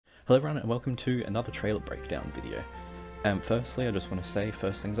Hello everyone and welcome to another trailer breakdown video. Firstly, I just want to say,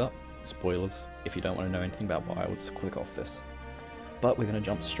 first things up, spoilers. If you don't want to know anything about Wilds, click off this. But we're going to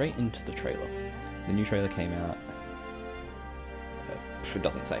jump straight into the trailer. The new trailer came out, it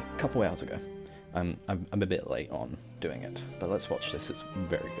doesn't say, a couple hours ago. I'm a bit late on doing it, but let's watch this, it's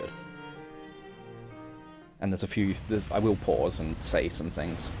very good. And I will pause and say some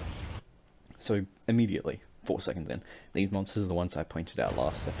things. So immediately, 4 seconds in, these monsters are the ones I pointed out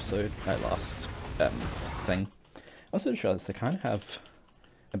last episode, last thing. I also just realized they kind of have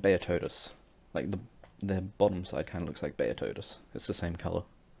a Beatotus. Like their bottom side kind of looks like Beatotus. It's the same color.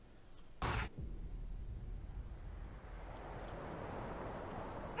 Over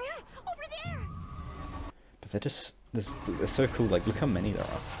there. But they're so cool. Like, look how many there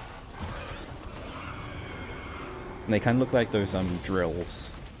are. And they kind of look like those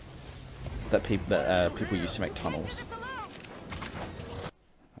drills that people used to make tunnels.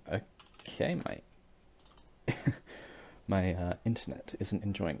 Okay, mate. My internet isn't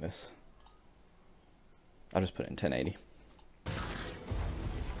enjoying this. I'll just put it in 1080.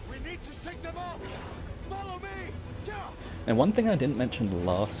 We need to shake them off. Follow me. And one thing I didn't mention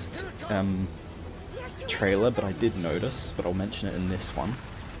last trailer, but I did notice, but I'll mention it in this one.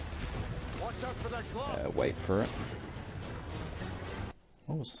 Wait for it.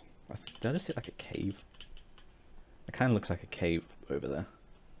 What was... Did I just see like a cave? It kind of looks like a cave over there.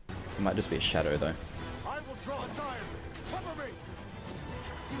 It might just be a shadow though. I will draw a time. Cover me.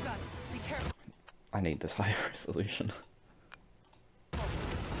 You got it. Be careful. I need this higher resolution. So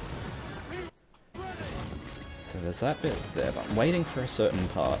there's that bit there, but I'm waiting for a certain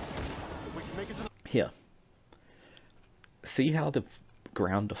part. Here. See how the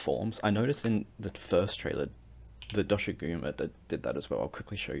ground deforms? I noticed in the first trailer, the Doshiguma did that as well. I'll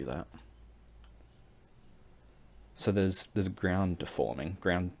quickly show you that. So there's ground deforming,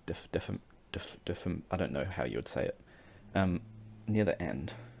 ground I don't know how you would say it. Near the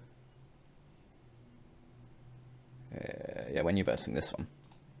end. Yeah, when you're versing this one.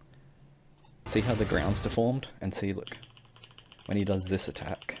 See how the ground's deformed? And see, look, when he does this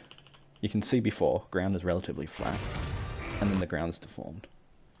attack, you can see before, ground is relatively flat, and then the ground's deformed.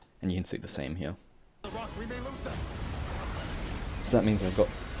 And you can see the same here. So that means I've got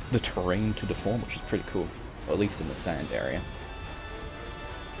the terrain to deform, which is pretty cool. Or at least in the sand area.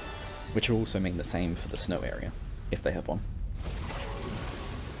 Which will also mean the same for the snow area, if they have one.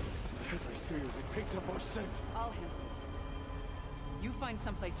 As I feared, it picked up our scent. I'll handle it. You find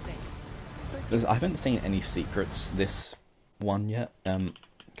someplace safe. I haven't seen any secrets this one yet.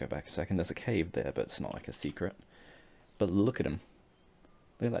 Go back a second. There's a cave there, but it's not like a secret. But look at him.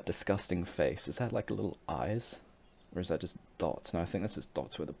 Look at that disgusting face. Is that like little eyes? Or is that just dots? No, I think that's just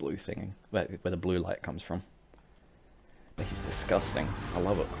dots where the blue thing, where the blue light comes from. But he's disgusting. I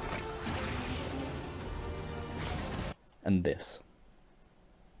love it. And this.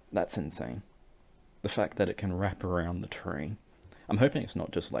 That's insane. The fact that it can wrap around the terrain. I'm hoping it's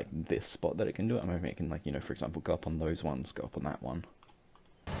not just like this spot that it can do it. I'm hoping it can, like, you know, for example, go up on those ones, go up on that one.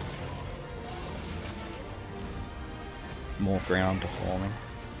 More ground deforming.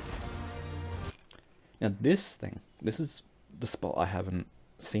 Now this thing, this is the spot I haven't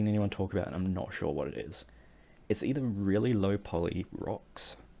seen anyone talk about and I'm not sure what it is. It's either really low poly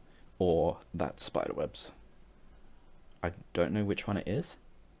rocks or that's spiderwebs. I don't know which one it is.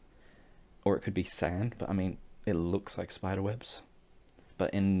 Or it could be sand, but I mean, it looks like spiderwebs.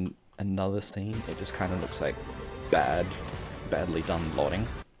 But in another scene, it just kind of looks like badly done lotting.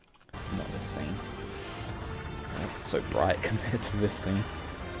 Not this scene. It's so bright compared to this scene.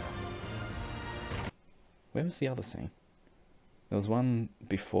 Where was the other scene? There was one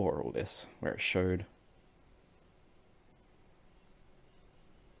before all this, where it showed...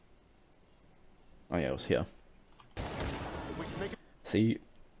 Oh yeah, it was here. See,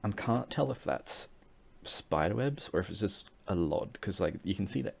 I can't tell if that's spiderwebs or if it's just a lod, because like you can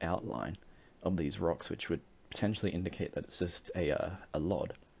see the outline of these rocks, which would potentially indicate that it's just a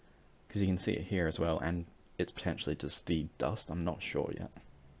lod. Because you can see it here as well, and it's potentially just the dust, I'm not sure yet.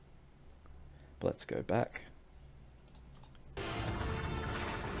 But let's go back.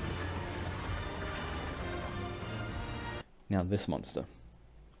 Now this monster.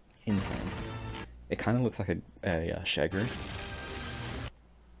 Insane. It kind of looks like a shagru.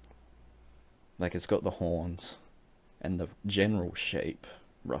 Like it's got the horns and the general shape,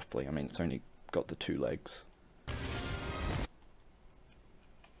 roughly. I mean, it's only got the 2 legs.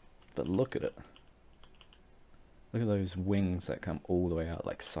 But look at it. Look at those wings that come all the way out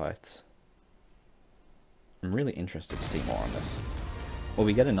like scythes. I'm really interested to see more on this. Well,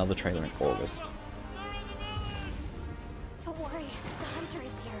 we get another trailer in August. Don't worry, the hunter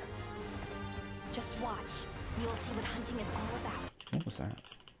is here. Just watch. You'll see what hunting is all about. What was that?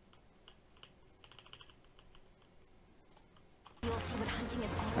 You'll see what hunting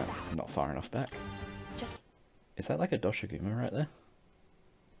is all about. Not far enough back. Just Is that like a Doshiguma right there?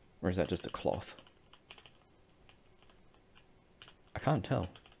 Or is that just a cloth? I can't tell.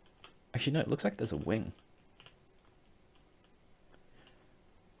 Actually, no, it looks like there's a wing.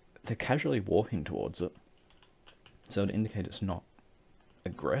 They're casually walking towards it. So it would indicate it's not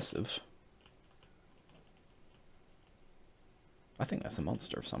aggressive. I think that's a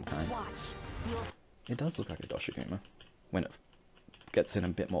monster of some kind. It does look like a Doshiguma when it gets in a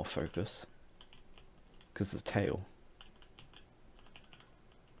bit more focus. Because the tail.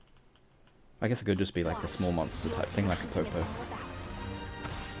 I guess it could just be like a small monster type thing, like a Popo.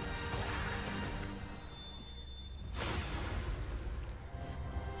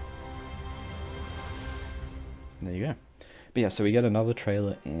 There you go. But yeah, so we get another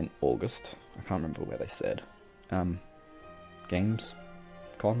trailer in August. I can't remember where they said. Gamescom,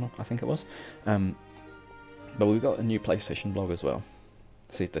 I think it was. But we've got a new PlayStation blog as well.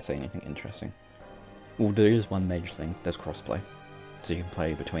 See if they say anything interesting. Well, there is one major thing. There's crossplay. So you can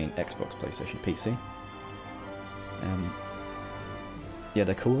play between Xbox, PlayStation, PC. Yeah,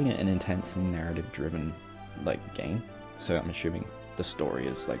 they're calling it an intense and narrative-driven like game. So I'm assuming the story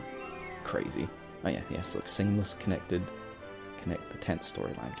is like crazy. Oh yeah, yes, like seamless, connect the tense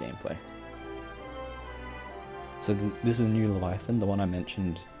storyline gameplay. So this is a new Leviathan, the one I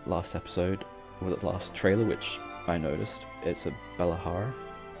mentioned last episode, or the last trailer, which I noticed. It's a Belahara,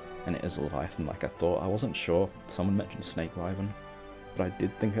 and it is a Leviathan like I thought. I wasn't sure. Someone mentioned Snake Wyvern, but I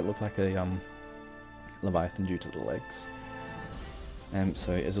did think it looked like a Leviathan due to the legs.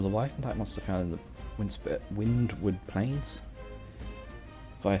 So it's a Leviathan type monster found in the Windwood Plains.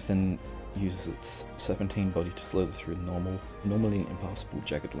 Leviathan uses its serpentine body to slither through the normally impassable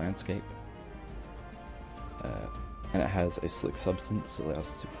jagged landscape. And it has a slick substance that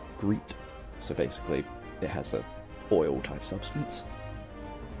allows it to greet. So basically, it has a oil type substance.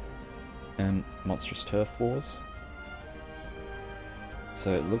 Monstrous turf wars.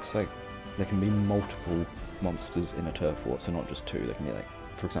 So it looks like there can be multiple monsters in a turf war, so not just two. There can be like,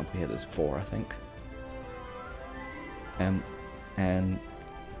 for example, here there's 4, I think. And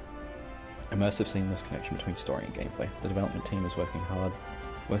immersive seamless connection between story and gameplay. The development team is working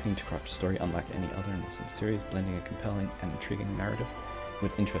to craft a story unlike any other in the series, blending a compelling and intriguing narrative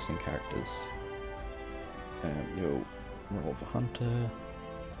with interesting characters. You'll roll the hunter,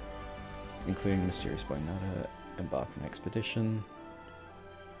 including mysterious boy Nada, embark on expedition.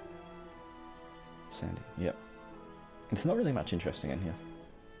 Sandy, yep. There's not really much interesting in here.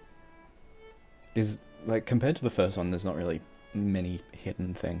 There's, like, compared to the first one, there's not really many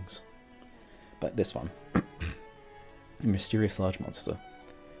hidden things. But this one, mysterious large monster,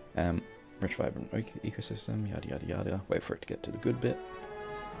 rich vibrant ecosystem, yada yada yada, wait for it to get to the good bit,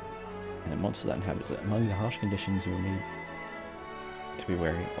 and a monster that inhabits it. Among the harsh conditions you will need to be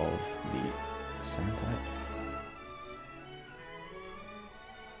wary of the sand type.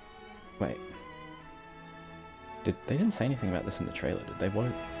 Wait. They didn't say anything about this in the trailer, did they?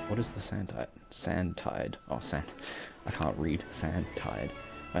 What is the sand tide? Sand tide. Oh, sand. I can't read. Sand tide.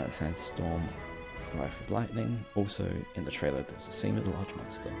 Right, sandstorm. Rife with lightning. Also, in the trailer, there's a scene with a large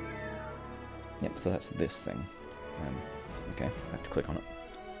monster. Yep, so that's this thing. Okay, I have to click on it.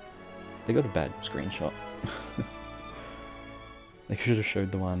 They got a bad screenshot. They should have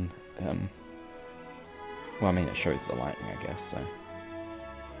showed the one, well, I mean, it shows the lightning, I guess, so.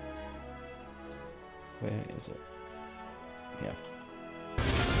 Where is it? Yeah.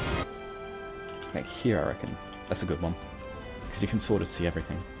 Like here, I reckon. That's a good one. Because you can sort of see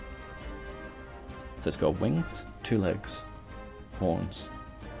everything. So it's got wings, 2 legs, horns,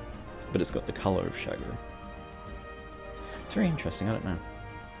 but it's got the colour of Shagru. It's very interesting, I don't know.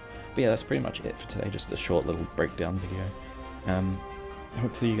 But yeah, that's pretty much it for today, just a short little breakdown video.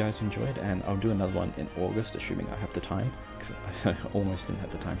 Hopefully you guys enjoyed, and I'll do another one in August, assuming I have the time, because I almost didn't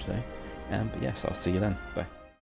have the time today. But yeah, so I'll see you then. Bye.